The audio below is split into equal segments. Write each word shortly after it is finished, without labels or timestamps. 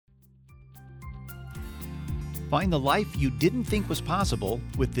Find the life you didn't think was possible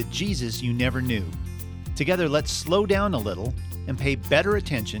with the Jesus you never knew. Together, let's slow down a little and pay better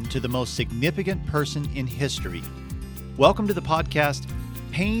attention to the most significant person in history. Welcome to the podcast,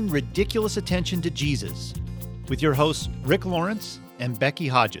 Paying Ridiculous Attention to Jesus, with your hosts Rick Lawrence and Becky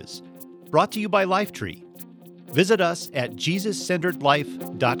Hodges, brought to you by Lifetree. Visit us at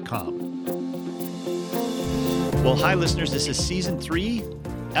JesusCenteredLife.com. Well, hi, listeners. This is Season 3,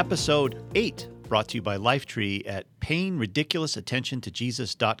 Episode 8, brought to you by Lifetree at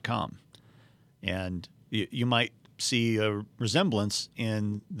PayingRidiculousAttentionToJesus.com. And you might see a resemblance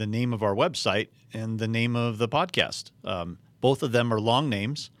in the name of our website and the name of the podcast. Both of them are long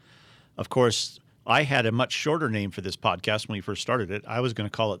names. Of course, I had a much shorter name for this podcast when we first started it. I was going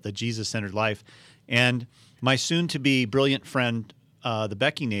to call it The Jesus-Centered Life. And my soon-to-be brilliant friend, the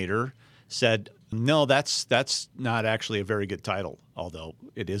Becky Nader, said, no, that's not actually a very good title, although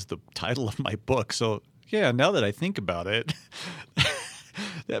it is the title of my book. So, yeah, now that I think about it,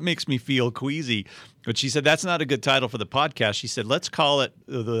 that makes me feel queasy. But she said, that's not a good title for the podcast. She said, let's call it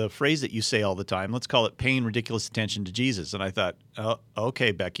the phrase that you say all the time. Let's call it Paying Ridiculous Attention to Jesus. And I thought, oh,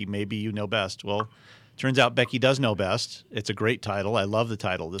 okay, Becky, maybe you know best. Well, turns out Becky does know best. It's a great title. I love the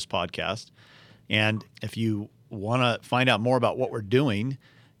title of this podcast. And if you want to find out more about what we're doing,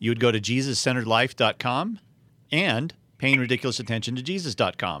 you would go to JesusCenteredLife.com and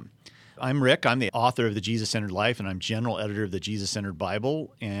PayingRidiculousAttentionToJesus.com. I'm Rick. I'm the author of The Jesus-Centered Life, and I'm general editor of the Jesus-Centered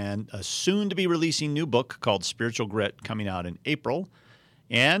Bible, and a soon-to-be-releasing new book called Spiritual Grit coming out in April.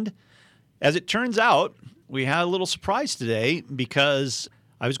 And as it turns out, we had a little surprise today because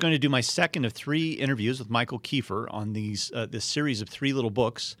I was going to do my second of 3 interviews with Michael Kiefer on this series of 3 little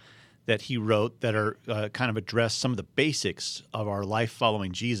books that he wrote that are kind of address some of the basics of our life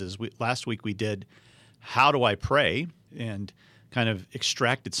following Jesus. Last week we did How Do I Pray, and kind of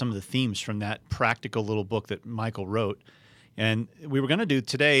extracted some of the themes from that practical little book that Michael wrote. And we were going to do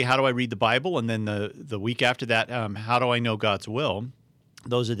today, How Do I Read the Bible? And then the week after that, How Do I Know God's Will?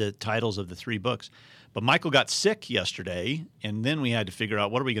 Those are the titles of the 3 books. But Michael got sick yesterday, and then we had to figure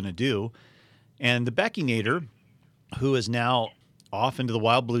out what are we going to do. And the Becky Nader, who is now off into the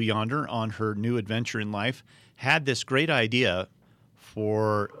wild blue yonder on her new adventure in life, had this great idea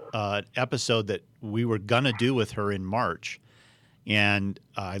for an episode that we were going to do with her in March. And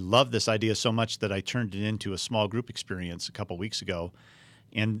I love this idea so much that I turned it into a small group experience a couple weeks ago.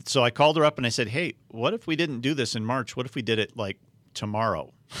 And so I called her up and I said, hey, what if we didn't do this in March? What if we did it like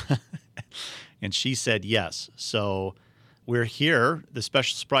tomorrow? And she said yes. So we're here. The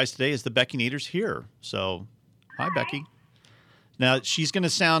special surprise today is the Becky Nader's here. So hi, Becky. Now, she's going to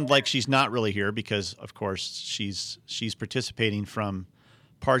sound like she's not really here because, of course, she's participating from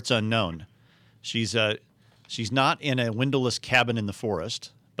parts unknown. She's not in a windowless cabin in the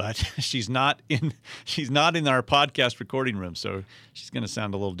forest, but she's not in our podcast recording room, so she's going to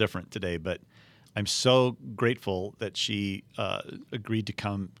sound a little different today. But I'm so grateful that she agreed to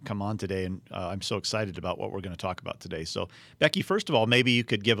come on today, and I'm so excited about what we're going to talk about today. So, Becky, first of all, maybe you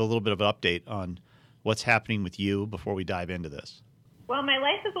could give a little bit of an update on what's happening with you before we dive into this. Well, my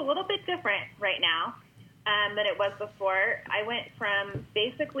life is a little bit different right now than it was before. I went from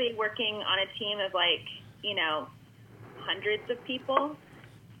basically working on a team of hundreds of people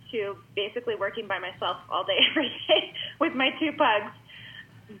to basically working by myself all day, every day with my 2 pugs.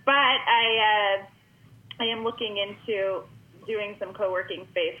 But I am looking into doing some co-working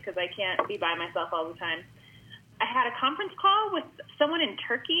space because I can't be by myself all the time. I had a conference call with someone in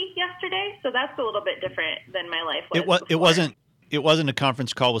Turkey yesterday, so that's a little bit different than my life was before. It wasn't a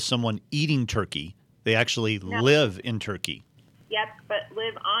conference call with someone eating turkey. They actually live in Turkey. Yep, but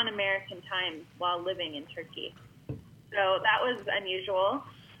live on American time while living in Turkey. So that was unusual.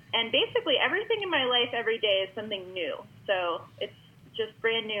 And basically everything in my life every day is something new. So it's just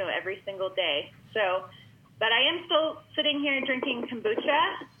brand new every single day. So, but I am still sitting here drinking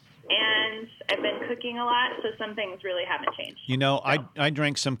kombucha, and I've been cooking a lot, so some things really haven't changed. You know, so. I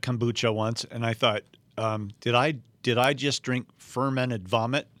drank some kombucha once, and I thought, did I just drink fermented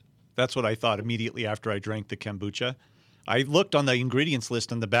vomit? That's what I thought immediately after I drank the kombucha. I looked on the ingredients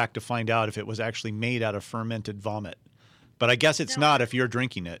list on the back to find out if it was actually made out of fermented vomit. But I guess it's not if you're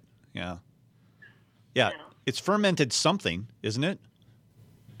drinking it. Yeah. Yeah. No. It's fermented something, isn't it?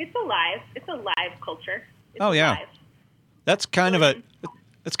 It's alive. It's a live culture. It's yeah. alive. That's kind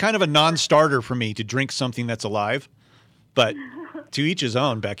of a non-starter for me to drink something that's alive. But to each his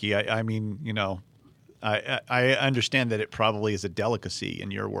own, Becky. I mean, I understand that it probably is a delicacy in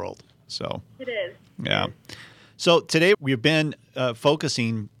your world. So it is. Yeah. So today we've been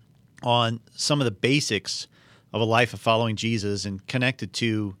focusing on some of the basics of a life of following Jesus and connected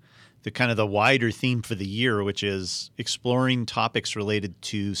to the wider theme for the year, which is exploring topics related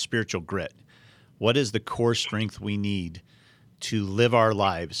to spiritual grit. What is the core strength we need to live our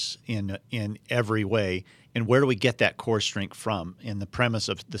lives in every way, and where do we get that core strength from? And the premise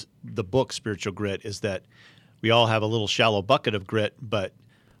of the book, Spiritual Grit, is that we all have a little shallow bucket of grit, but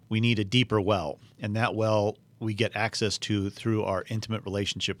we need a deeper well, and that well we get access to through our intimate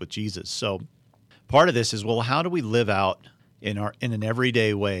relationship with Jesus. So part of this is, well, how do we live out in an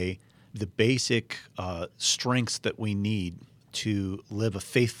everyday way the basic strengths that we need to live a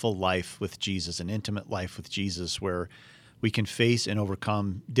faithful life with Jesus, an intimate life with Jesus, where we can face and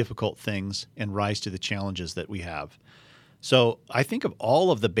overcome difficult things and rise to the challenges that we have. So I think of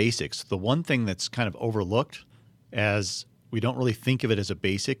all of the basics, the one thing that's kind of overlooked, as we don't really think of it as a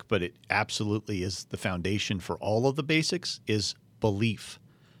basic, but it absolutely is the foundation for all of the basics, is belief.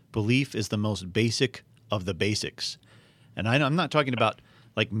 Belief is the most basic of the basics. And I'm not talking about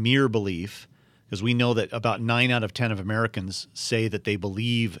like mere belief, because we know that about 9 out of 10 of Americans say that they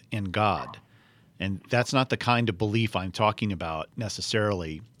believe in God. And that's not the kind of belief I'm talking about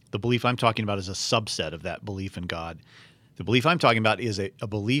necessarily. The belief I'm talking about is a subset of that belief in God. The belief I'm talking about is a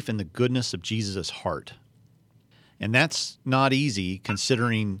belief in the goodness of Jesus' heart. And that's not easy,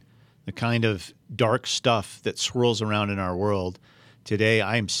 considering the kind of dark stuff that swirls around in our world. Today,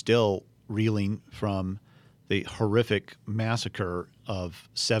 I am still reeling from the horrific massacre of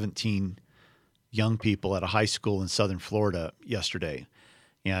 17 young people at a high school in southern Florida yesterday.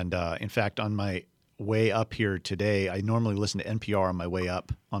 And in fact, on my way up here today, I normally listen to NPR on my way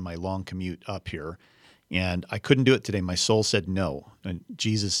up, on my long commute up here. And I couldn't do it today. My soul said no. And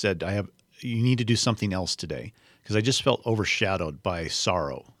Jesus said, you need to do something else today. Because I just felt overshadowed by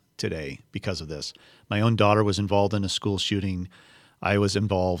sorrow today because of this. My own daughter was involved in a school shooting. I was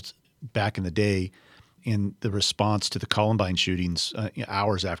involved back in the day in the response to the Columbine shootings.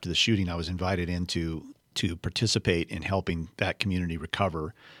 Hours after the shooting, I was invited in to participate in helping that community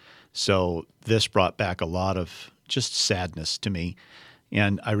recover. So this brought back a lot of just sadness to me.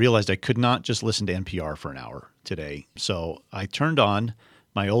 And I realized I could not just listen to NPR for an hour today. So I turned on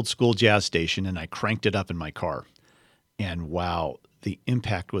my old school jazz station and I cranked it up in my car. And wow, the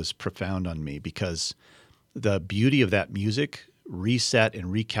impact was profound on me, because the beauty of that music reset and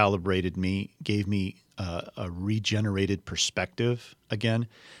recalibrated me, gave me a regenerated perspective again.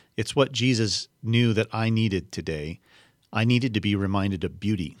 It's what Jesus knew that I needed today. I needed to be reminded of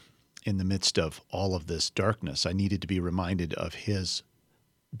beauty in the midst of all of this darkness. I needed to be reminded of his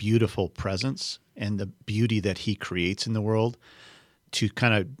beautiful presence and the beauty that he creates in the world, to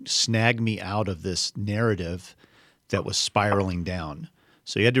kind of snag me out of this narrative that was spiraling down.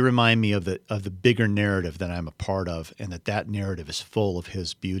 So he had to remind me of the bigger narrative that I'm a part of, and that narrative is full of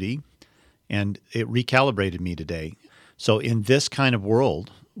his beauty. And it recalibrated me today. So in this kind of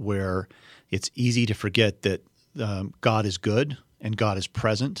world where it's easy to forget that God is good and God is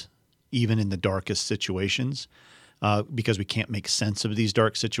present, even in the darkest situations, because we can't make sense of these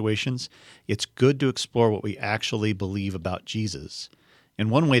dark situations, it's good to explore what we actually believe about Jesus. And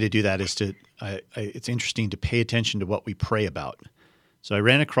one way to do that is it's interesting to pay attention to what we pray about. So I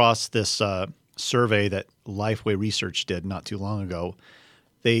ran across this survey that Lifeway Research did not too long ago.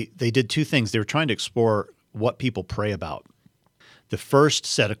 They did two things. They were trying to explore what people pray about. The first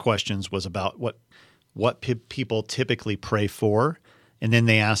set of questions was about what people typically pray for. And then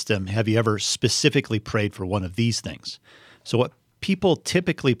they asked them, have you ever specifically prayed for one of these things? So what people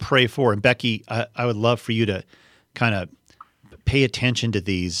typically pray for, and Becky, I would love for you to kind of pay attention to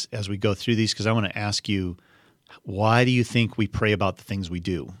these as we go through these, because I want to ask you, why do you think we pray about the things we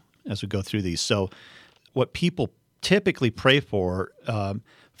do as we go through these? So what people typically pray for,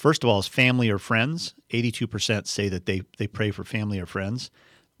 first of all, is family or friends. 82% say that they pray for family or friends.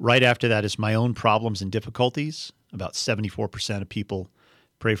 Right after that is my own problems and difficulties. About 74% of people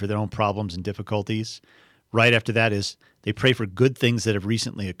pray for their own problems and difficulties. Right after that is they pray for good things that have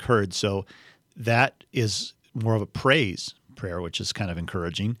recently occurred. So that is more of a praise prayer, which is kind of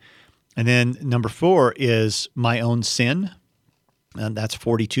encouraging. And then number 4 is my own sin, and that's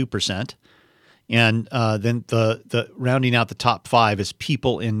 42%. And then the rounding out the top 5 is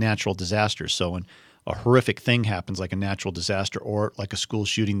people in natural disasters. So when a horrific thing happens, like a natural disaster or like a school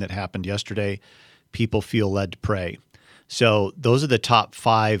shooting that happened yesterday, people feel led to pray. So those are the top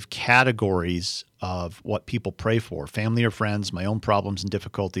 5 categories of what people pray for: family or friends, my own problems and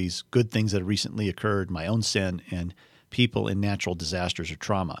difficulties, good things that have recently occurred, my own sin, and people in natural disasters or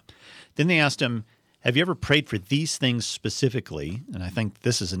trauma. Then they asked him, have you ever prayed for these things specifically? And I think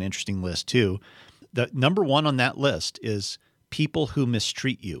this is an interesting list too. The number 1 on that list is people who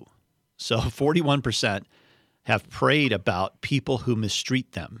mistreat you. So 41% have prayed about people who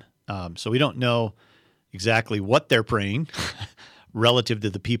mistreat them. So we don't know exactly what they're praying relative to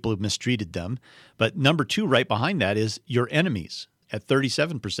the people who mistreated them. But number 2, right behind that, is your enemies at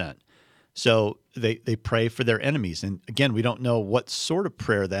 37%. So they pray for their enemies. And again, we don't know what sort of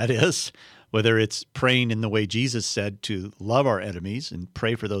prayer that is, whether it's praying in the way Jesus said to love our enemies and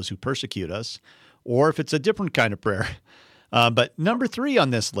pray for those who persecute us, or if it's a different kind of prayer. But number 3 on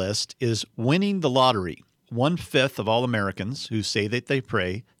this list is winning the lottery. 1/5 of all Americans who say that they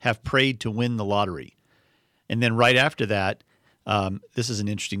pray have prayed to win the lottery. And then right after that, this is an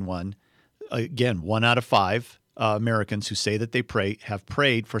interesting one. Again, 1 out of 5 Americans who say that they pray have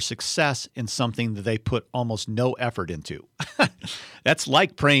prayed for success in something that they put almost no effort into. That's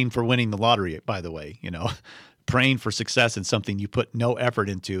like praying for winning the lottery, by the way. Praying for success in something you put no effort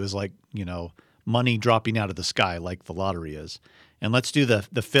into is like, money dropping out of the sky like the lottery is. And let's do the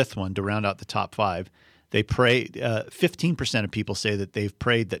 5th one to round out the top 5. They pray, 15% of people say that they've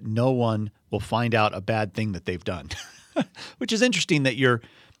prayed that no one will find out a bad thing that they've done, which is interesting that you're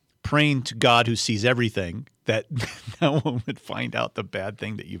praying to God who sees everything, that no one would find out the bad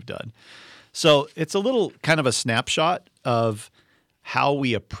thing that you've done. So it's a little kind of a snapshot of how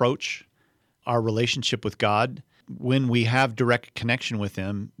we approach our relationship with God when we have direct connection with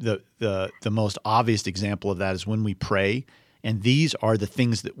Him. The most obvious example of that is when we pray, and these are the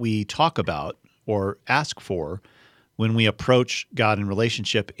things that we talk about or ask for when we approach God in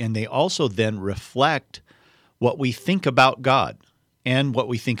relationship, and they also then reflect what we think about God and what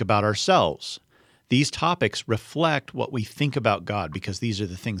we think about ourselves. These topics reflect what we think about God because these are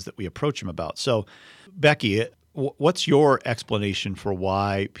the things that we approach Him about. So, Becky, what's your explanation for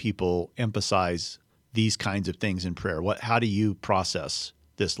why people emphasize these kinds of things in prayer? How do you process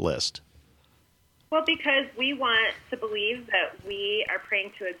this list? Well, because we want to believe that we are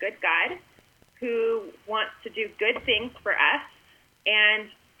praying to a good God who wants to do good things for us, and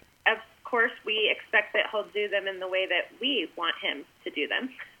of course we expect that He'll do them in the way that we want Him to do them.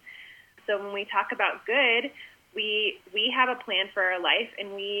 So when we talk about good, we have a plan for our life,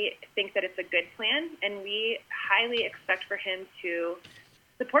 and we think that it's a good plan, and we highly expect for Him to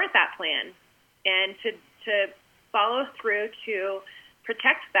support that plan and to follow through to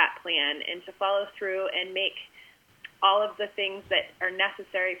protect that plan and to follow through and make all of the things that are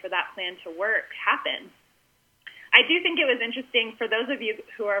necessary for that plan to work happen. I do think it was interesting for those of you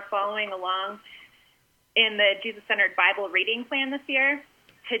who are following along in the Jesus-Centered Bible reading plan this year.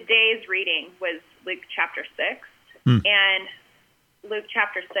 Today's reading was Luke chapter 6, and Luke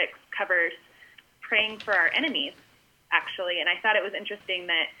chapter 6 covers praying for our enemies, actually. And I thought it was interesting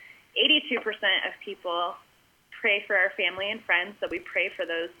that 82% of people pray for our family and friends, so we pray for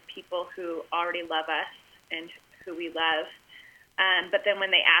those people who already love us and who we love. But then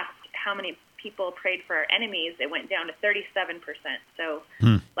when they asked how many people prayed for our enemies, it went down to 37%, so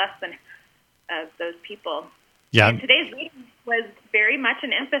less than of those people. Yeah. And today's reading was very much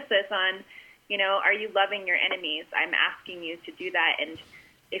an emphasis on, are you loving your enemies? I'm asking you to do that, and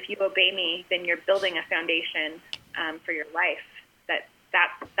if you obey me, then you're building a foundation for your life.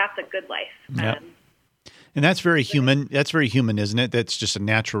 That's a good life. Yeah. And that's very human. That's very human, isn't it? That's just a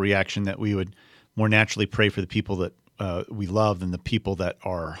natural reaction that we would more naturally pray for the people that we love than the people that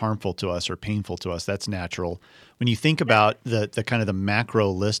are harmful to us or painful to us. That's natural. When you think about the kind of the macro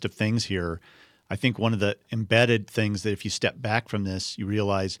list of things here, I think one of the embedded things that if you step back from this, you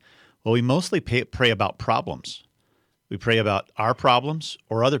realize, well, we mostly pray about problems. We pray about our problems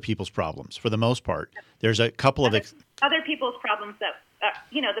or other people's problems for the most part. There's a couple of other people's problems that,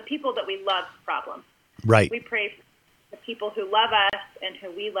 the people that we love's problems. Right. We pray for the people who love us and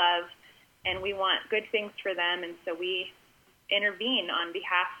who we love, and we want good things for them, and so we intervene on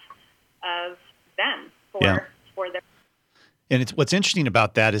behalf of them for their. And what's interesting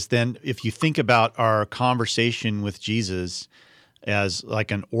about that is then if you think about our conversation with Jesus as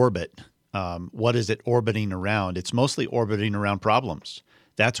like an orbit, what is it orbiting around? It's mostly orbiting around problems.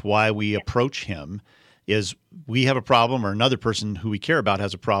 That's why we approach Him, is we have a problem or another person who we care about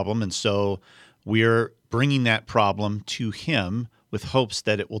has a problem, and so we're bringing that problem to Him with hopes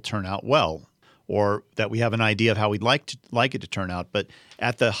that it will turn out well, or that we have an idea of how we'd like it to turn out. But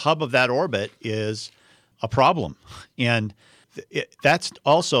at the hub of that orbit is a problem, and that's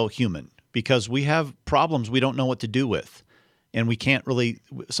also human because we have problems we don't know what to do with, and we can't really.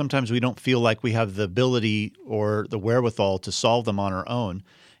 Sometimes we don't feel like we have the ability or the wherewithal to solve them on our own,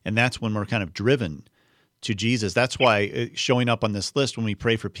 and that's when we're kind of driven to Jesus. That's why showing up on this list when we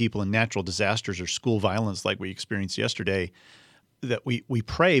pray for people in natural disasters or school violence like we experienced yesterday, that we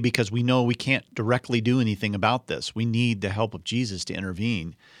pray because we know we can't directly do anything about this. We need the help of Jesus to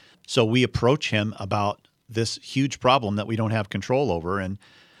intervene. So we approach Him about this huge problem that we don't have control over. And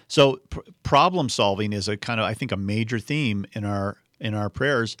So problem solving is a kind of, I think, a major theme in our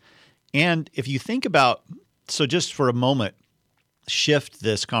prayers. And if you think about, so just for a moment, shift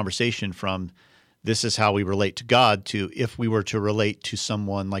this conversation from this is how we relate to God to if we were to relate to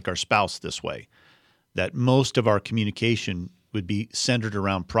someone like our spouse this way, that most of our communication would be centered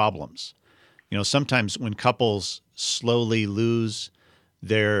around problems. Sometimes when couples slowly lose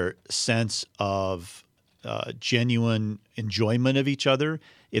their sense of genuine enjoyment of each other,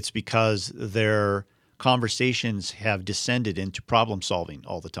 it's because their conversations have descended into problem solving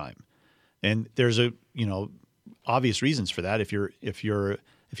all the time. And there's obvious reasons for that. If you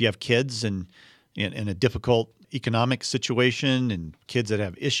have kids and in a difficult economic situation and kids that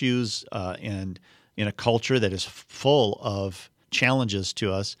have issues and in a culture that is full of challenges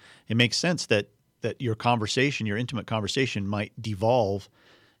to us, it makes sense that your conversation, your intimate conversation, might devolve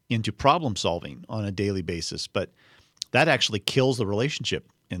into problem solving on a daily basis. But that actually kills the relationship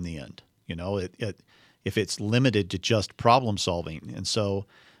in the end. If it's limited to just problem solving. And so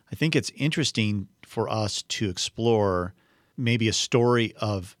I think it's interesting for us to explore maybe a story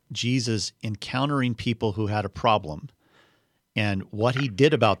of Jesus encountering people who had a problem and what he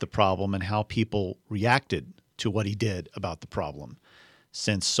did about the problem and how people reacted to what he did about the problem.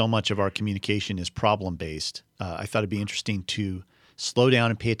 Since so much of our communication is problem-based, I thought it'd be interesting to slow down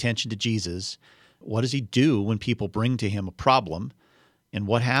and pay attention to Jesus. What does he do when people bring to him a problem? And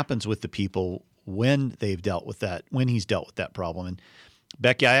what happens with the people when they've dealt with that, when he's dealt with that problem? And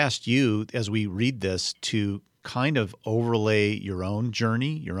Becky, I asked you as we read this to kind of overlay your own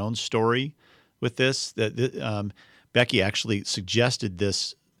journey, your own story with this. Becky actually suggested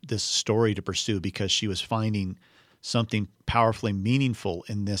this story to pursue because she was finding something powerfully meaningful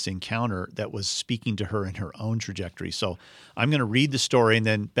in this encounter that was speaking to her in her own trajectory. So I'm going to read the story, and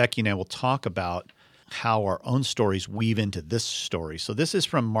then Becky and I will talk about how our own stories weave into this story. So this is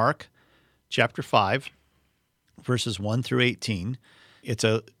from Mark chapter 5, verses 1 through 18. It's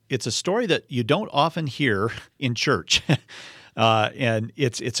a story that you don't often hear in church, and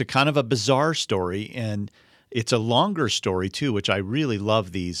it's a kind of a bizarre story, and it's a longer story too, which I really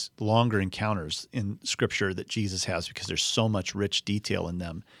love these longer encounters in Scripture that Jesus has because there's so much rich detail in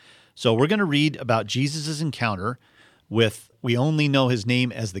them. So we're going to read about Jesus' encounter with, we only know his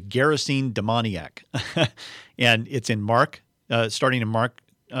name as the Gerasene demoniac, and it's in Mark, starting in Mark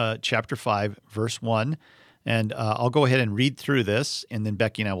chapter 5, verse 1. And I'll go ahead and read through this, and then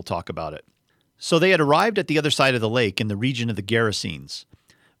Becky and I will talk about it. So they had arrived at the other side of the lake in the region of the Gerasenes.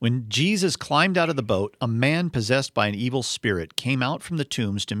 When Jesus climbed out of the boat, a man possessed by an evil spirit came out from the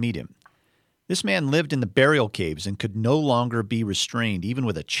tombs to meet him. This man lived in the burial caves and could no longer be restrained, even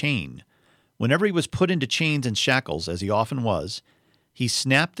with a chain. Whenever he was put into chains and shackles, as he often was, he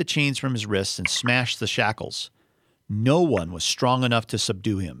snapped the chains from his wrists and smashed the shackles. No one was strong enough to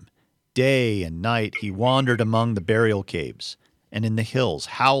subdue him. Day and night he wandered among the burial caves and in the hills,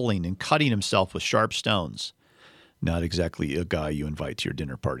 howling and cutting himself with sharp stones. Not exactly a guy you invite to your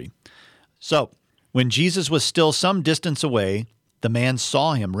dinner party. So, when Jesus was still some distance away, the man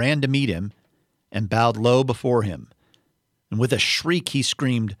saw him, ran to meet him, and bowed low before him. And with a shriek he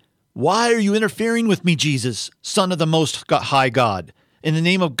screamed, "Why are you interfering with me, Jesus, Son of the Most High God? In the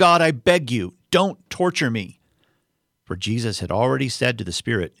name of God, I beg you, don't torture me." For Jesus had already said to the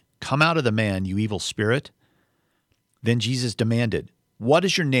spirit, "Come out of the man, you evil spirit." Then Jesus demanded, "What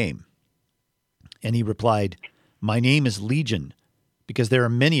is your name?" And he replied, "My name is Legion, because there are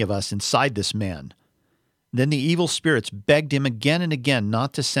many of us inside this man." Then the evil spirits begged him again and again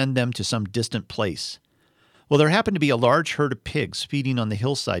not to send them to some distant place. Well, there happened to be a large herd of pigs feeding on the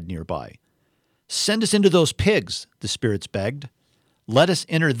hillside nearby. "Send us into those pigs," the spirits begged. "Let us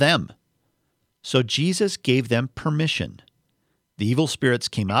enter them." So Jesus gave them permission. The evil spirits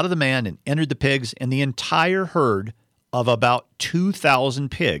came out of the man and entered the pigs, and the entire herd of about 2,000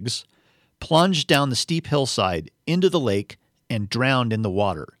 pigs plunged down the steep hillside into the lake and drowned in the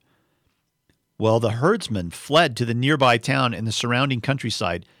water. Well, the herdsmen fled to the nearby town and the surrounding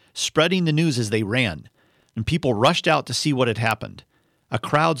countryside, spreading the news as they ran, and people rushed out to see what had happened. A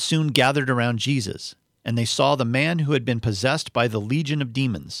crowd soon gathered around Jesus, and they saw the man who had been possessed by the legion of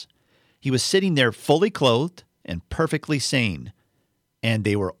demons. He was sitting there fully clothed and perfectly sane, and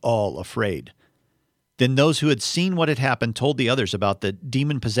they were all afraid. Then those who had seen what had happened told the others about the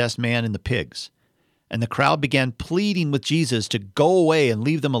demon-possessed man and the pigs. And the crowd began pleading with Jesus to go away and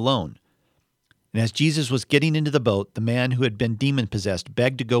leave them alone. And as Jesus was getting into the boat, the man who had been demon-possessed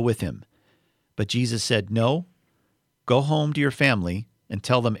begged to go with him. But Jesus said, "No, go home to your family and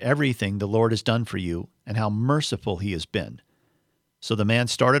tell them everything the Lord has done for you and how merciful he has been." So the man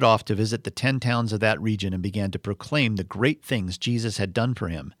started off to visit the 10 towns of that region and began to proclaim the great things Jesus had done for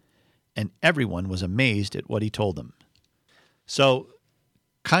him. and everyone was amazed at what he told them. So,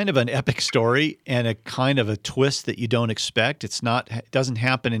 kind of an epic story and a kind of a twist that you don't expect. It doesn't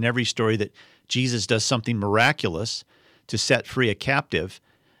happen in every story that Jesus does something miraculous to set free a captive,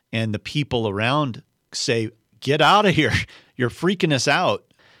 and the people around say, "Get out of here. You're freaking us out."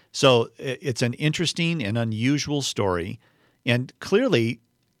 So it's an interesting and unusual story. And clearly,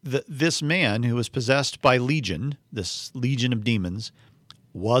 this man who was possessed by this legion of demons,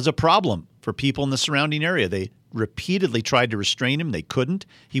 was a problem for people in the surrounding area. They repeatedly tried to restrain him. They couldn't.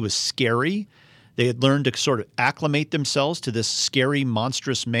 He was scary. They had learned to sort of acclimate themselves to this scary,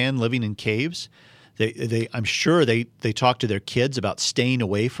 monstrous man living in caves. I'm sure they talked to their kids about staying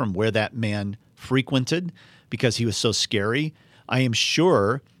away from where that man frequented because he was so scary. I am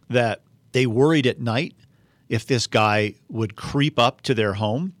sure that they worried at night if this guy would creep up to their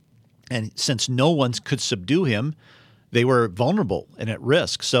home. And since no one could subdue him, they were vulnerable and at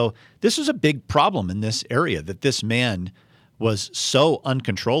risk. So this was a big problem in this area, that this man was so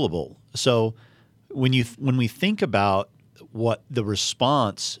uncontrollable. So when we think about what the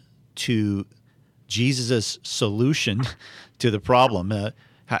response to Jesus' solution to the problem,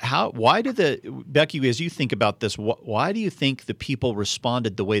 Becky, as you think about this, why do you think the people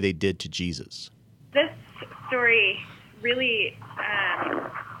responded the way they did to Jesus? This story really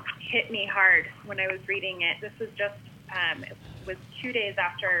hit me hard when I was reading it. This was it was 2 days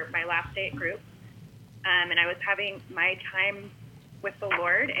after my last day at group, and I was having my time with the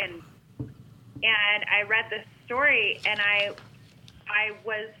Lord, and I read this story, and I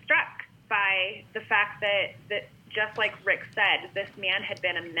was struck by the fact that just like Rick said, this man had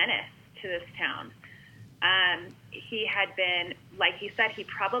been a menace to this town. He had been, like he said, he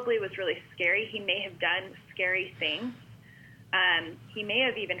probably was really scary. He may have done scary things. He may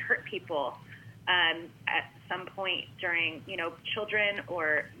have even hurt people at some point during, children,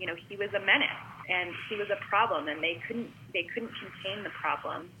 or, he was a menace, and he was a problem, and they couldn't contain the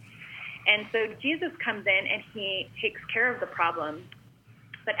problem. And so Jesus comes in and he takes care of the problem.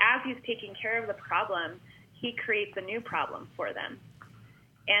 But as he's taking care of the problem, he creates a new problem for them.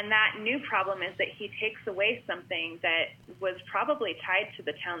 And that new problem is that he takes away something that was probably tied to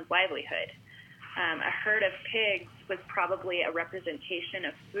the town's livelihood. A herd of pigs was probably a representation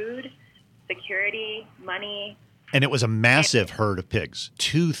of food, security, money. And it was a massive herd of pigs,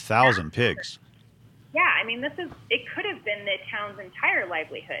 2,000 pigs. Yeah, I mean, it could have been the town's entire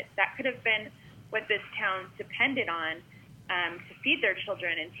livelihood. That could have been what this town depended on to feed their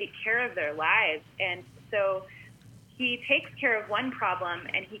children and take care of their lives. And so he takes care of one problem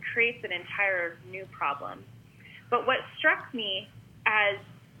and he creates an entire new problem. But what struck me as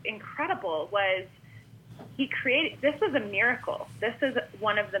incredible was this was a miracle. This is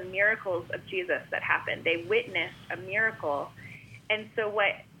one of the miracles of Jesus that happened. They witnessed a miracle. And so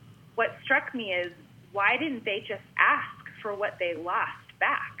what struck me is, why didn't they just ask for what they lost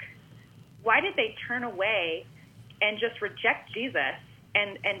back? Why did they turn away and just reject Jesus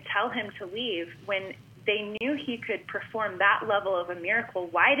and tell him to leave when they knew he could perform that level of a miracle?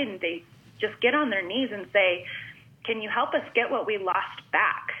 Why didn't they just get on their knees and say, "Can you help us get what we lost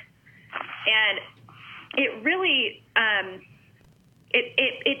back?" And it really,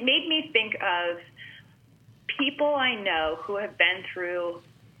 it made me think of people I know who have been through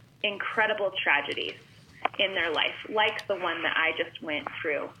incredible tragedies in their life, like the one that I just went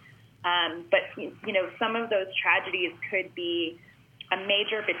through. But, some of those tragedies could be a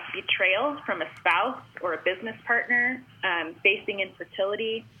major betrayal from a spouse or a business partner, facing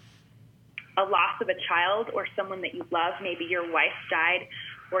infertility, a loss of a child or someone that you love. Maybe your wife died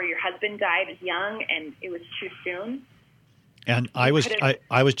or your husband died young and it was too soon. And I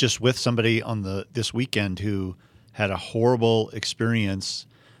was just with somebody this weekend who had a horrible experience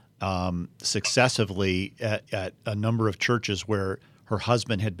successively at a number of churches where her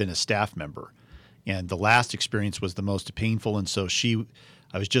husband had been a staff member. And the last experience was the most painful. And so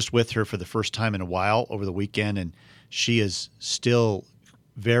I was just with her for the first time in a while over the weekend, and she is still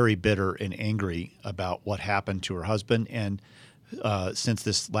very bitter and angry about what happened to her husband. And since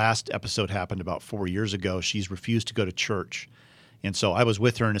this last episode happened about 4 years ago, she's refused to go to church. And so I was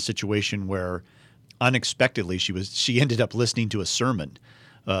with her in a situation where unexpectedly she ended up listening to a sermon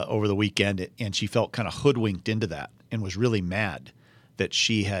over the weekend, and she felt kind of hoodwinked into that and was really mad that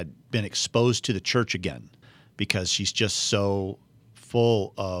she had been exposed to the church again, because she's just so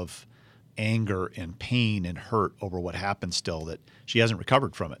full of anger and pain and hurt over what happened still that she hasn't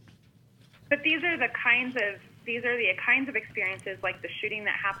recovered from it. But these are the kinds of experiences, like the shooting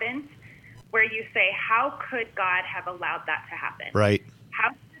that happened, where you say, how could God have allowed that to happen? Right. How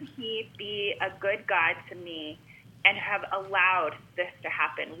could he be a good God to me and have allowed this to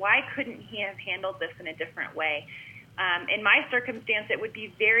happen? Why couldn't he have handled this in a different way? In my circumstance, it would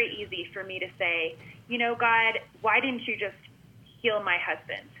be very easy for me to say, God, why didn't you just heal my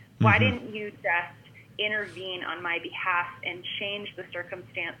husband? Why didn't you just intervene on my behalf and change the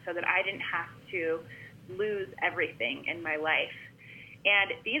circumstance so that I didn't have to lose everything in my life?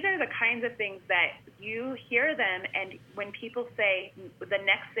 And these are the kinds of things that you hear them, and when people say, the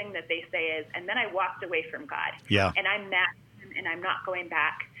next thing that they say is, and then I walked away from God, and I'm mad at him and I'm not going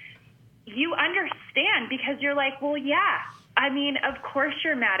back. You understand, because you're like, well, yeah, I mean, of course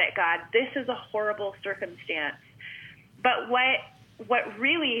you're mad at God. This is a horrible circumstance. But what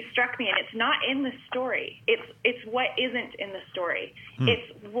really struck me, and it's not in the story, it's what isn't in the story.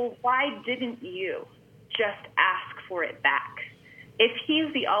 It's, well, why didn't you just ask for it back? If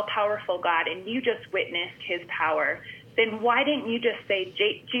he's the all-powerful God and you just witnessed his power, then why didn't you just say,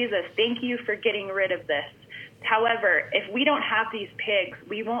 Jesus, thank you for getting rid of this. However, if we don't have these pigs,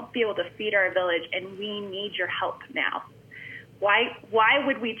 we won't be able to feed our village, and we need your help now. Why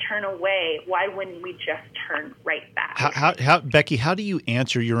would we turn away? Why wouldn't we just turn right back? How, Becky, how do you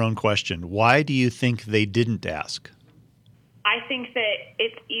answer your own question? Why do you think they didn't ask? I think that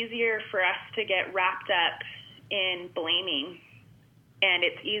it's easier for us to get wrapped up in blaming, and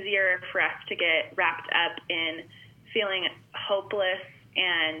it's easier for us to get wrapped up in feeling hopeless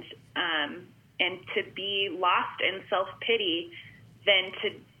and to be lost in self-pity than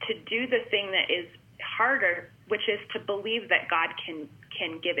to do the thing that is harder, which is to believe that God can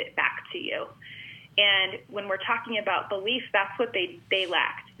give it back to you. And when we're talking about belief, that's what they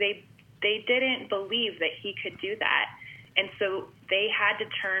lacked. They didn't believe that he could do that. And so they had to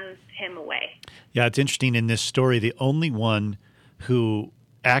turn him away. Yeah, it's interesting in this story, the only one who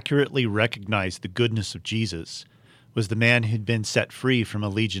accurately recognized the goodness of Jesus was the man who'd been set free from a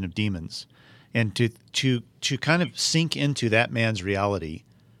legion of demons. And to kind of sink into that man's reality,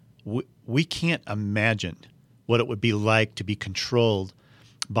 we can't imagine what it would be like to be controlled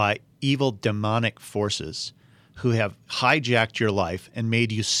by evil demonic forces who have hijacked your life and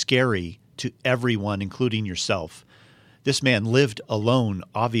made you scary to everyone, including yourself. This man lived alone,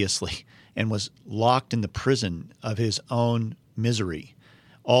 obviously, and was locked in the prison of his own misery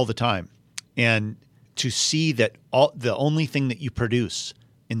all the time. And to see that the only thing that you produce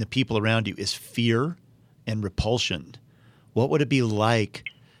in the people around you is fear and repulsion, what would it be like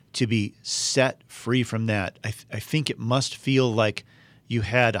to be set free from that? I think it must feel like you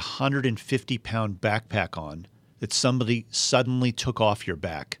had a 150-pound backpack on that somebody suddenly took off your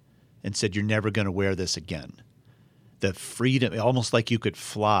back and said, you're never going to wear this again. The freedom, almost like you could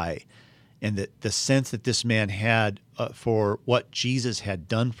fly, and the sense that this man had for what Jesus had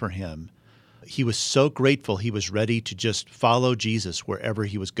done for him. He was so grateful he was ready to just follow Jesus wherever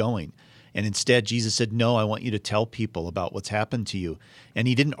he was going. And instead, Jesus said, no, I want you to tell people about what's happened to you. And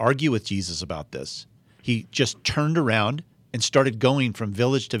he didn't argue with Jesus about this. He just turned around and started going from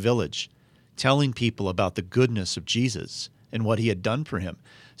village to village, telling people about the goodness of Jesus and what he had done for him.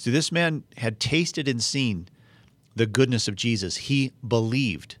 So this man had tasted and seen the goodness of Jesus. He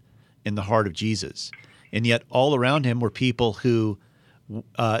believed in the heart of Jesus. And yet all around him were people who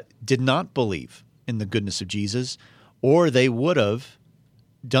did not believe in the goodness of Jesus, or they would have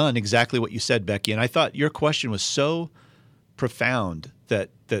done exactly what you said, Becky. And I thought your question was so profound that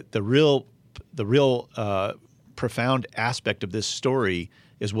the real profound aspect of this story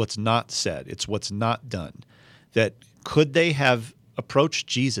is what's not said. It's what's not done. That could they have approached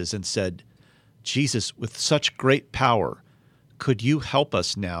Jesus and said, Jesus, with such great power, could you help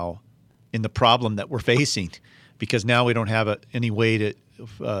us now in the problem that we're facing? Because now we don't have any way to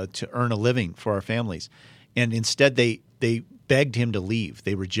earn a living for our families. And instead they begged him to leave.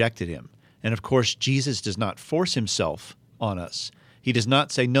 They rejected him. And of course, Jesus does not force himself on us. He does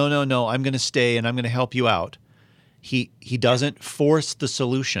not say, no, I'm going to stay and I'm going to help you out. He doesn't force the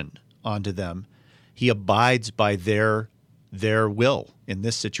solution onto them. He abides by their will in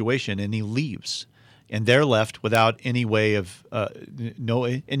this situation, and he leaves. And they're left without any way of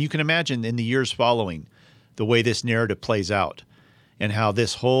and you can imagine in the years following the way this narrative plays out and how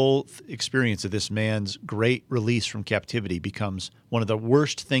this whole experience of this man's great release from captivity becomes one of the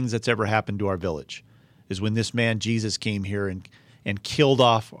worst things that's ever happened to our village, is when this man Jesus came here and killed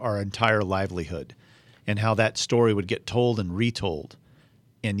off our entire livelihood, and how that story would get told and retold.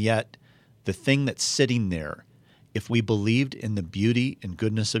 And yet the thing that's sitting there, if we believed in the beauty and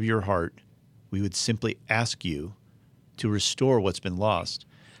goodness of your heart, we would simply ask you to restore what's been lost.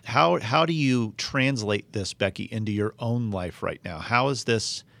 How do you translate this, Becky, into your own life right now? How is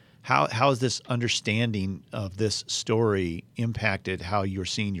this understanding of this story impacted how you're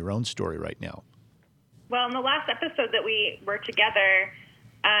seeing your own story right now? Well, in the last episode that we were together,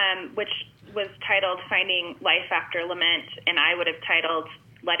 which was titled Finding Life After Lament, and I would have titled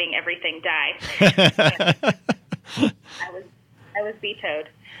Letting Everything Die. I was vetoed.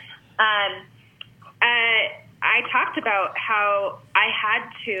 I talked about how I had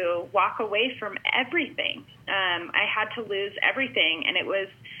to walk away from everything. I had to lose everything, and it was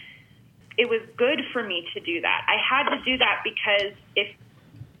good for me to do that. I had to do that because if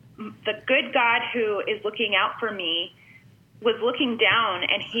the good God who is looking out for me was looking down,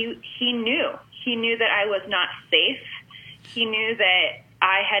 and he knew that I was not safe. He knew that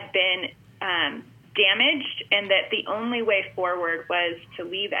I had been damaged, and that the only way forward was to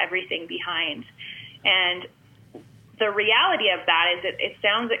leave everything behind. And the reality of that is it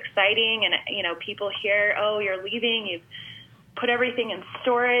sounds exciting, and people hear, oh, you're leaving, you've put everything in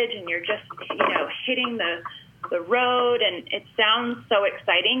storage, and you're just hitting the road, and it sounds so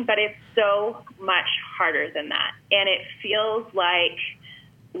exciting, but it's so much harder than that. And it feels like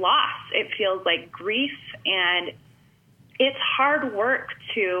loss. It feels like grief, and it's hard work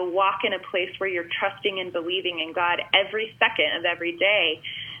to walk in a place where you're trusting and believing in God every second of every day.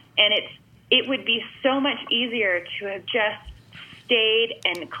 And it would be so much easier to have just stayed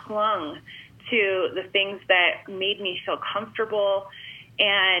and clung to the things that made me feel comfortable.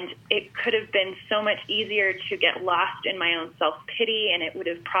 And it could have been so much easier to get lost in my own self-pity, and it would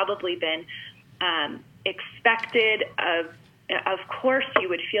have probably been expected of course you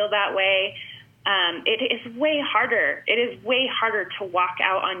would feel that way. It is way harder. It is way harder to walk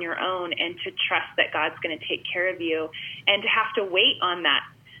out on your own and to trust that God's going to take care of you, and to have to wait on that,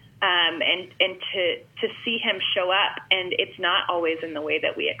 and to see him show up. And it's not always in the way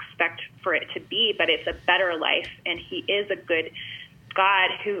that we expect for it to be, but it's a better life, and he is a good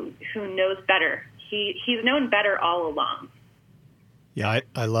God who knows better. He's known better all along. Yeah,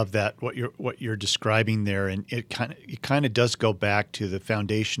 I love that, what you're describing there, and it kind of does go back to the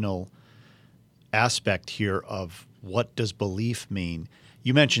foundational aspect here of what does belief mean.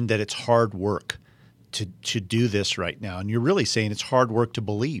 You mentioned that it's hard work to do this right now, and you're really saying it's hard work to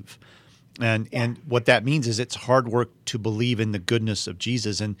believe. And what that means is it's hard work to believe in the goodness of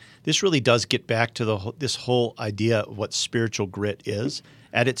Jesus. And this really does get back to this whole idea of what spiritual grit is.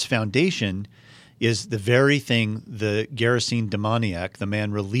 At its foundation is the very thing the Gerasene demoniac, the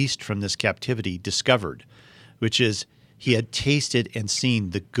man released from this captivity, discovered, which is he had tasted and seen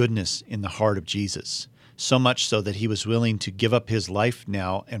the goodness in the heart of Jesus, so much so that he was willing to give up his life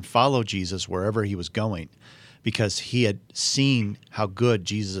now and follow Jesus wherever he was going, because he had seen how good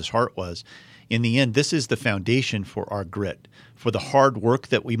Jesus' heart was. In the end, this is the foundation for our grit, for the hard work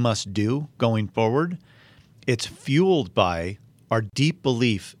that we must do going forward. It's fueled by our deep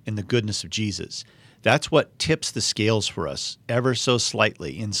belief in the goodness of Jesus. That's what tips the scales for us ever so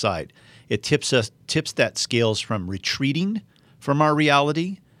slightly inside. It tips that scales from retreating from our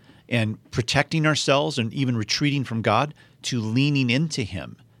reality and protecting ourselves and even retreating from God to leaning into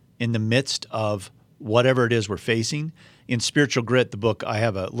him in the midst of whatever it is we're facing. In Spiritual Grit, the book, I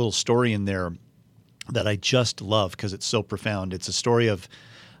have a little story in there that I just love because it's so profound. It's a story of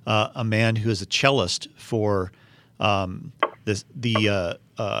a man who is a cellist for I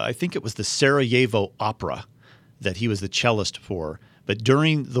think it was the Sarajevo Opera that he was the cellist for. But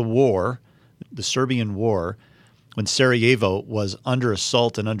during the war, the Serbian war, when Sarajevo was under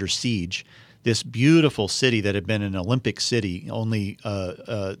assault and under siege, this beautiful city that had been an Olympic city only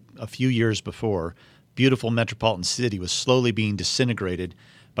a few years before, beautiful metropolitan city, was slowly being disintegrated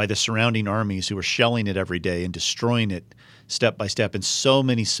by the surrounding armies who were shelling it every day and destroying it step by step. And so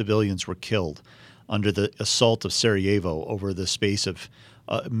many civilians were killed under the assault of Sarajevo over the space of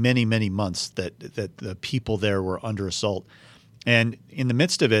many, many months that the people there were under assault. And in the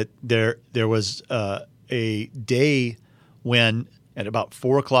midst of it, there was a day when, at about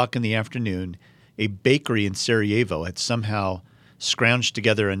 4 o'clock in the afternoon, a bakery in Sarajevo had somehow scrounged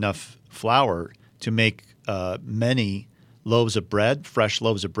together enough flour to make many loaves of bread, fresh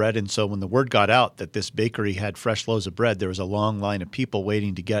loaves of bread. And so when the word got out that this bakery had fresh loaves of bread, there was a long line of people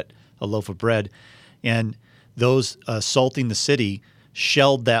waiting to get a loaf of bread. And those assaulting the city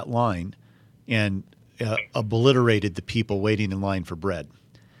shelled that line and obliterated the people waiting in line for bread.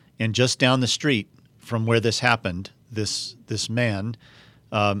 And just down the street from where this happened, this man,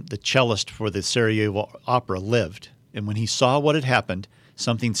 the cellist for the Sarajevo Opera, lived. And when he saw what had happened,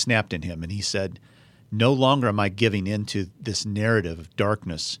 something snapped in him, and he said, "No longer am I giving in to this narrative of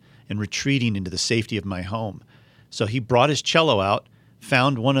darkness and retreating into the safety of my home." So he brought his cello out,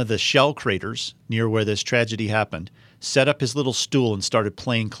 found one of the shell craters near where this tragedy happened, set up his little stool, and started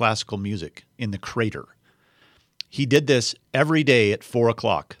playing classical music in the crater. He did this every day at 4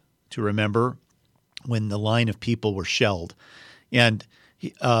 o'clock to remember when the line of people were shelled. And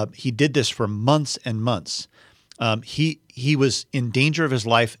he did this for months and months. He was in danger of his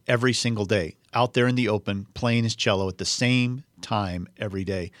life every single day, out there in the open, playing his cello at the same time every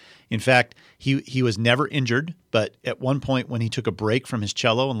day. In fact, he was never injured, but at one point when he took a break from his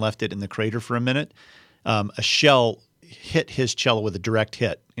cello and left it in the crater for a minute, a shell hit his cello with a direct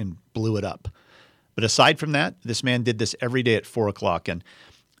hit and blew it up. But aside from that, this man did this every day at 4 o'clock. And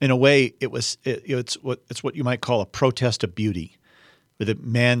in a way, it's what you might call a protest of beauty, where the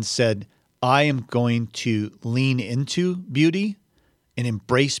man said, I am going to lean into beauty and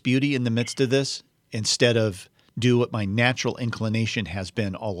embrace beauty in the midst of this instead of do what my natural inclination has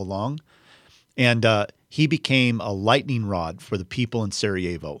been all along. And he became a lightning rod for the people in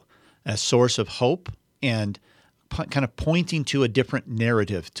Sarajevo, a source of hope and kind of pointing to a different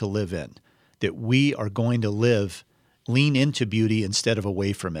narrative to live in, that we are going to lean into beauty instead of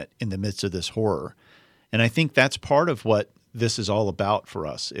away from it in the midst of this horror. And I think that's part of what this is all about for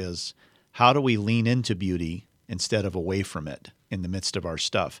us, is how do we lean into beauty instead of away from it in the midst of our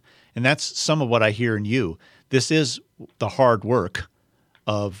stuff? And that's some of what I hear in you. This is the hard work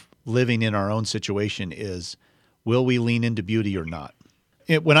of living in our own situation, is will we lean into beauty or not?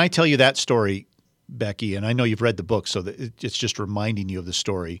 When I tell you that story, Becky, and I know you've read the book, so that it's just reminding you of the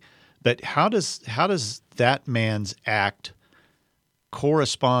story, but how does that man's act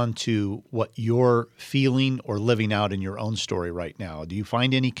correspond to what you're feeling or living out in your own story right now? Do you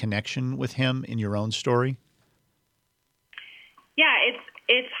find any connection with him in your own story? Yeah,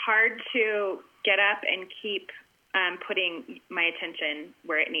 it's hard to get up and keep putting my attention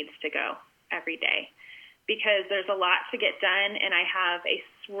where it needs to go every day, because there's a lot to get done, and I have a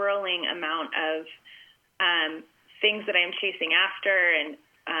swirling amount of things that I'm chasing after,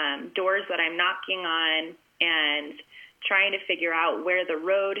 and doors that I'm knocking on, and trying to figure out where the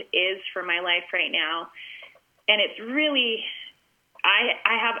road is for my life right now. And it's really,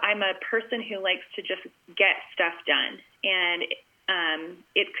 I'm a person who likes to just get stuff done. And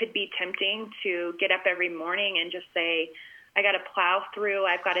it could be tempting to get up every morning and just say, I got to plow through,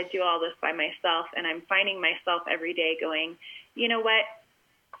 I've got to do all this by myself. And I'm finding myself every day going, you know what?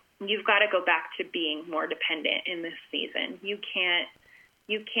 You've got to go back to being more dependent in this season. You can't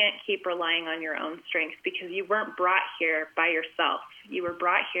keep relying on your own strength, because you weren't brought here by yourself. You were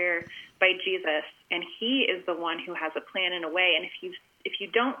brought here by Jesus, and he is the one who has a plan and a way. And if you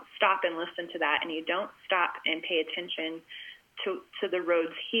don't stop and listen to that, and you don't stop and pay attention to the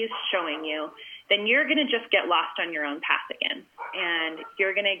roads he's showing you, then you're going to just get lost on your own path again. And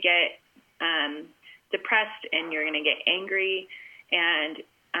you're going to get depressed, and you're going to get angry, and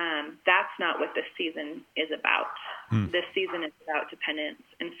that's not what this season is about. This season is about dependence.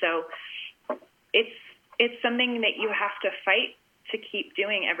 And so it's something that you have to fight to keep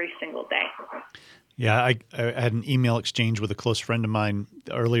doing every single day. Yeah, I had an email exchange with a close friend of mine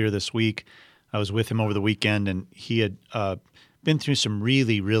earlier this week. I was with him over the weekend, and he had been through some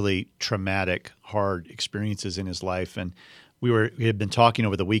really, really traumatic, hard experiences in his life. And we had been talking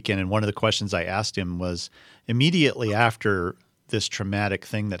over the weekend, and one of the questions I asked him was, immediately after this traumatic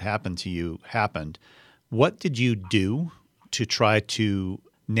thing that happened to you happened, what did you do to try to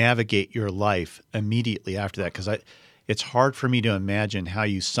navigate your life immediately after that? Because it's hard for me to imagine how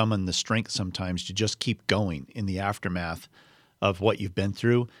you summon the strength sometimes to just keep going in the aftermath of what you've been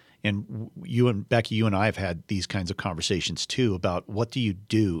through. And you and Becky, you and I have had these kinds of conversations too about what do you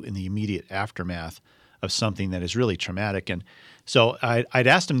do in the immediate aftermath of something that is really traumatic. And so I'd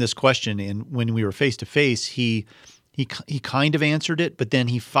asked him this question, and when we were face to face, he kind of answered it, but then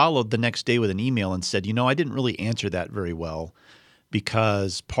he followed the next day with an email and said, I didn't really answer that very well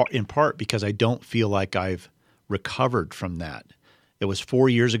in part because I don't feel like I've recovered from that. It was 4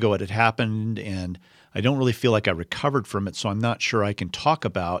 years ago it had happened, and I don't really feel like I recovered from it, so I'm not sure I can talk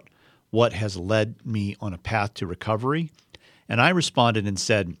about what has led me on a path to recovery. And I responded and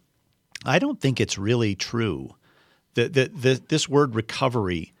said, I don't think it's really true. This word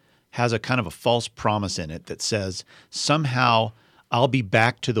recovery has a kind of a false promise in it that says somehow I'll be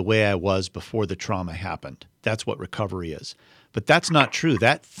back to the way I was before the trauma happened. That's what recovery is. But that's not true.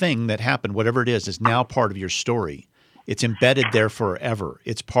 That thing that happened, whatever it is now part of your story. It's embedded there forever.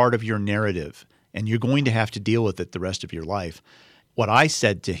 It's part of your narrative, and you're going to have to deal with it the rest of your life. What I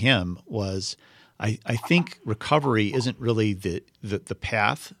said to him was, I think recovery isn't really the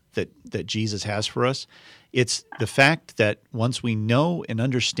path that Jesus has for us. It's the fact that once we know and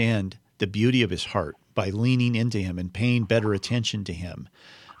understand the beauty of his heart by leaning into him and paying better attention to him,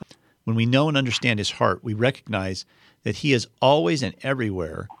 when we know and understand his heart, we recognize that he is always and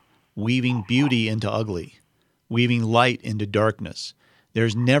everywhere weaving beauty into ugly, weaving light into darkness,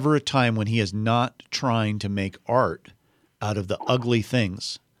 There's never a time when he is not trying to make art out of the ugly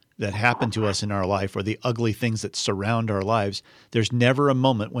things that happen to us in our life or the ugly things that surround our lives. There's never a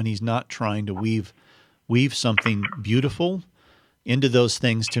moment when he's not trying to weave something beautiful into those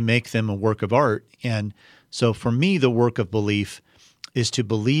things to make them a work of art. And so for me, the work of belief is to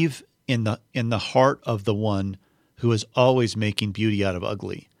believe in the heart of the one who is always making beauty out of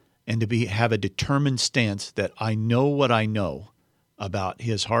ugly, and to have a determined stance that I know what I know about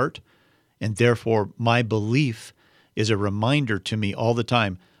his heart, and therefore my belief is a reminder to me all the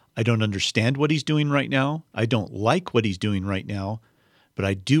time. I don't understand what he's doing right now. I don't like what he's doing right now, but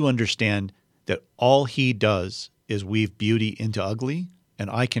I do understand that all he does is weave beauty into ugly, and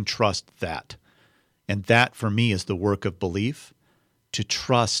I can trust that. And that, for me, is the work of belief, to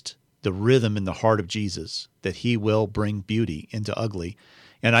trust the rhythm in the heart of Jesus, that he will bring beauty into ugly.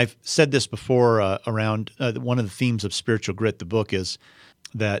 And I've said this before around one of the themes of Spiritual Grit, the book, is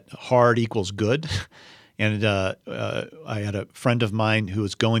that hard equals good. And I had a friend of mine who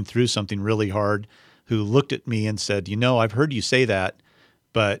was going through something really hard who looked at me and said, I've heard you say that,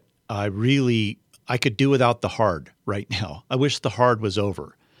 but I could do without the hard right now. I wish the hard was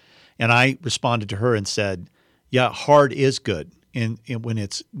over. And I responded to her and said, yeah, hard is good when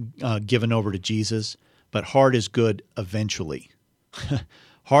it's given over to Jesus, but hard is good eventually.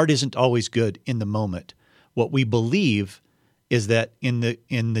 Hard isn't always good in the moment. What we believe is that in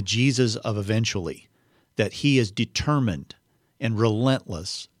the Jesus of eventually, that he is determined and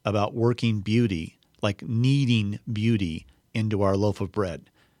relentless about working beauty, like kneading beauty into our loaf of bread.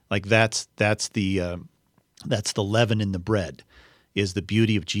 Like that's the leaven in the bread, is the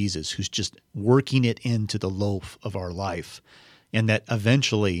beauty of Jesus, who's just working it into the loaf of our life, and that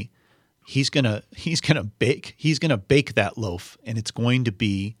eventually he's gonna bake that loaf, and it's going to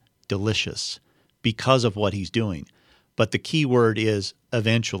be delicious because of what he's doing. But the key word is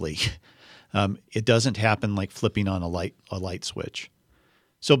eventually. It doesn't happen like flipping on a light switch.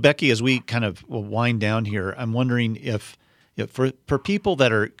 So Becky, as we kind of wind down here, I'm wondering if for people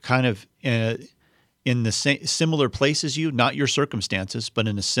that are kind of in the similar place as you, not your circumstances, but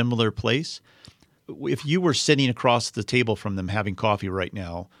in a similar place, if you were sitting across the table from them having coffee right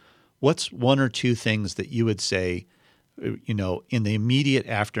now, what's one or two things that you would say, in the immediate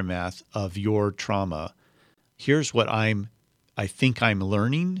aftermath of your trauma? Here's what I think I'm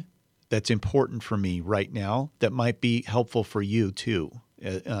learning that's important for me right now that might be helpful for you too.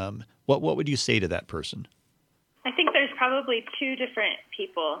 What would you say to that person? I think there's probably two different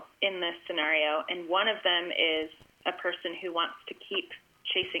people in this scenario, and one of them is a person who wants to keep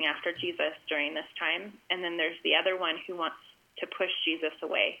chasing after Jesus during this time, and then there's the other one who wants to push Jesus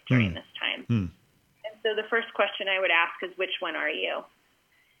away during this time. And so the first question I would ask is, which one are you?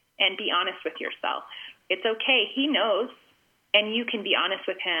 And be honest with yourself. It's okay. He knows, and you can be honest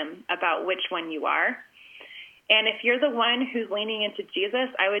with him about which one you are. And if you're the one who's leaning into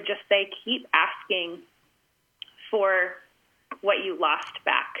Jesus, I would just say keep asking for what you lost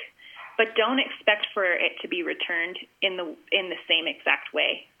back, but don't expect for it to be returned in the same exact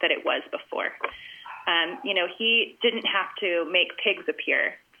way that it was before. He didn't have to make pigs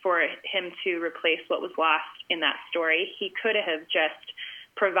appear for him to replace what was lost in that story. He could have just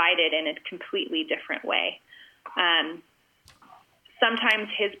provided in a completely different way. Sometimes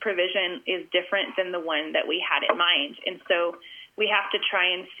his provision is different than the one that we had in mind, and so we have to try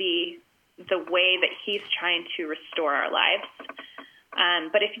and see the way that he's trying to restore our lives.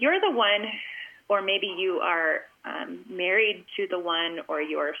 But if you're the one, or maybe you are married to the one, or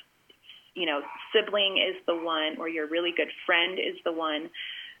your sibling is the one, or your really good friend is the one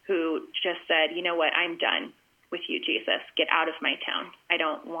who just said, you know what, I'm done with you, Jesus. Get out of my town. I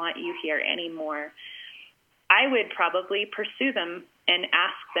don't want you here anymore. I would probably pursue them and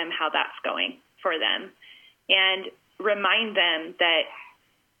ask them how that's going for them, and remind them that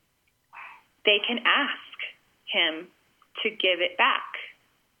they can ask him to give it back,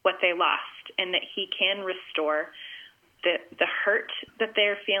 what they lost, and that he can restore the hurt that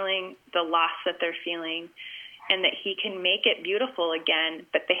they're feeling, the loss that they're feeling, and that he can make it beautiful again.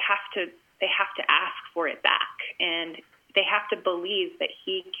 But they have to ask for it back, and they have to believe that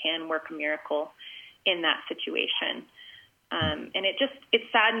he can work a miracle in that situation. And it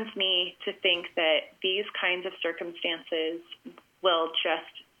saddens me to think that these kinds of circumstances will just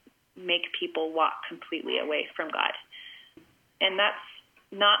make people walk completely away from God. And that's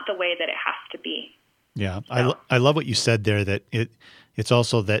not the way that it has to be. Yeah, so. I love what you said there, that it's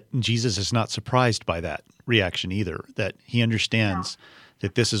also that Jesus is not surprised by that reaction either, that he understands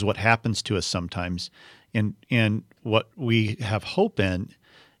that this is what happens to us sometimes. And what we have hope in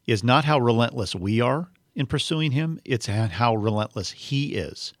is not how relentless we are, in pursuing him. It's how relentless he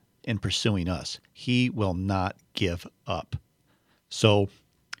is in pursuing us. He will not give up. So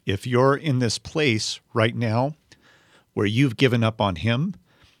if you're in this place right now where you've given up on him,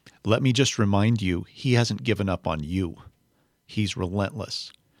 let me just remind you, he hasn't given up on you. He's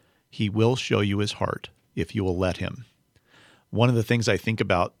relentless. He will show you his heart if you will let him. One of the things I think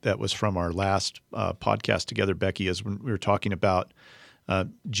about that was from our last podcast together, Becky, is when we were talking about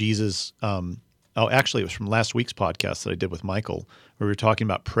Jesus. Actually, it was from last week's podcast that I did with Michael, where we were talking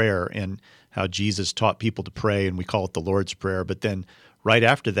about prayer and how Jesus taught people to pray, and we call it the Lord's Prayer. But then right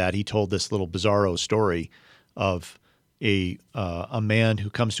after that, he told this little bizarro story of a man who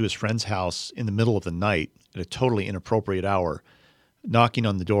comes to his friend's house in the middle of the night at a totally inappropriate hour, knocking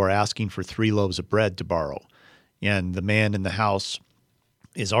on the door, asking for 3 loaves of bread to borrow. And the man in the house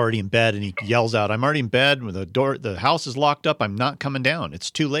is already in bed, and he yells out, "I'm already in bed. The house is locked up. I'm not coming down.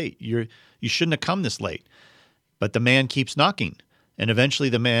 It's too late. You shouldn't have come this late." But the man keeps knocking, and eventually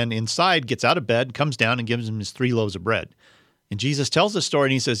the man inside gets out of bed, comes down, and gives him his 3 loaves of bread. And Jesus tells the story,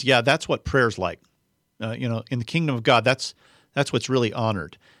 and he says, "Yeah, that's what prayer's like. In the kingdom of God, that's what's really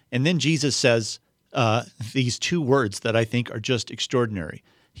honored." And then Jesus says these 2 words that I think are just extraordinary.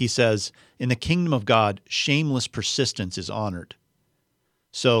 He says, "In the kingdom of God, shameless persistence is honored."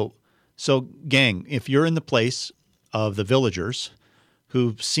 So gang, if you're in the place of the villagers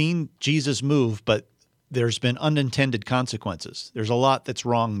who've seen Jesus move, but there's been unintended consequences, there's a lot that's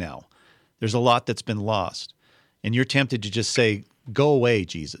wrong now, there's a lot that's been lost, and you're tempted to just say, "Go away,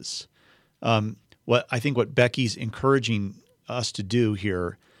 Jesus." What Becky's encouraging us to do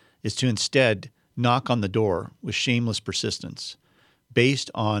here is to instead knock on the door with shameless persistence, based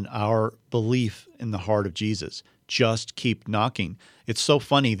on our belief in the heart of Jesus. Just keep knocking. It's so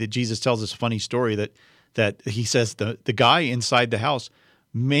funny that Jesus tells us a funny story that he says the guy inside the house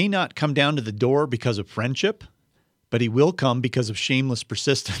may not come down to the door because of friendship, but he will come because of shameless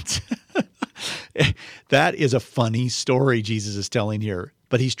persistence. That is a funny story Jesus is telling here.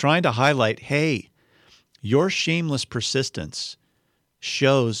 But he's trying to highlight, hey, your shameless persistence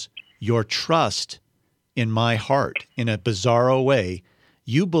shows your trust in my heart in a bizarro way.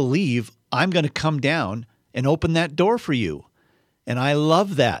 You believe I'm going to come down and open that door for you. And I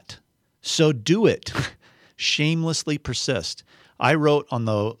love that. So do it. Shamelessly persist. I wrote on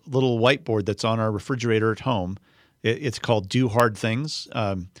the little whiteboard that's on our refrigerator at home, it's called Do Hard Things.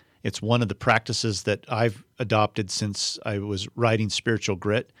 It's one of the practices that I've adopted since I was writing Spiritual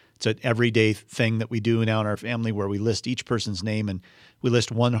Grit. It's an everyday thing that we do now in our family where we list each person's name and we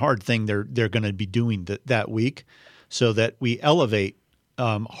list one hard thing they're going to be doing that week, so that we elevate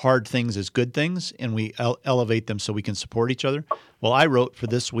hard things as good things, and we elevate them so we can support each other. Well, I wrote for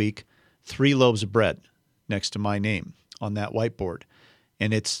this week 3 loaves of bread next to my name on that whiteboard.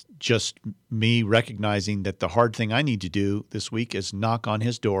 And it's just me recognizing that the hard thing I need to do this week is knock on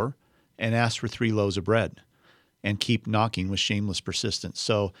his door and ask for 3 loaves of bread and keep knocking with shameless persistence.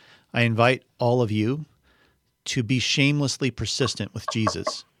 So I invite all of you to be shamelessly persistent with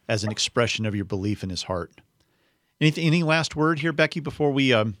Jesus as an expression of your belief in his heart. Any last word here, Becky, before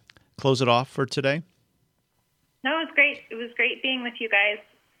we close it off for today? No, it was great. It was great being with you guys.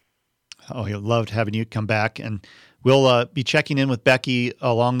 Oh, I loved having you come back. And we'll be checking in with Becky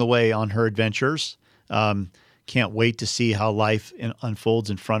along the way on her adventures. Can't wait to see how life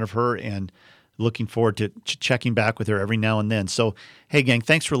unfolds in front of her, and looking forward to checking back with her every now and then. So, hey, gang,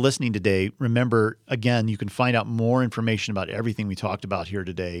 thanks for listening today. Remember, again, you can find out more information about everything we talked about here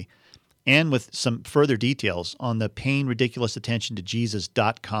today, and with some further details on the Paying Ridiculous Attention to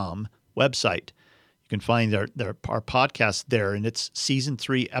Jesus.com website. You can find our podcast there, and it's Season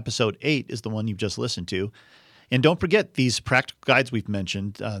 3, Episode 8 is the one you've just listened to. And don't forget these practical guides we've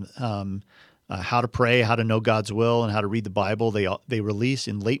mentioned, how to pray, how to know God's will, and how to read the Bible. They release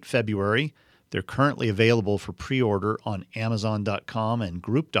in late February. They're currently available for pre-order on Amazon.com and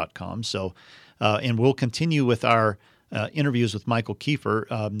Group.com. So, and we'll continue with our interviews with Michael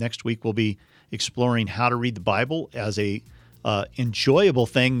Kiefer. Next week, we'll be exploring how to read the Bible as a enjoyable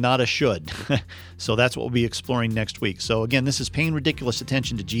thing, not a should. So that's what we'll be exploring next week. So again, this is Paying Ridiculous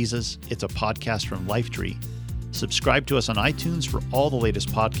Attention to Jesus. It's a podcast from Lifetree. Subscribe to us on iTunes for all the latest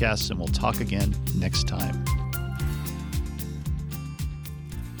podcasts, and we'll talk again next time.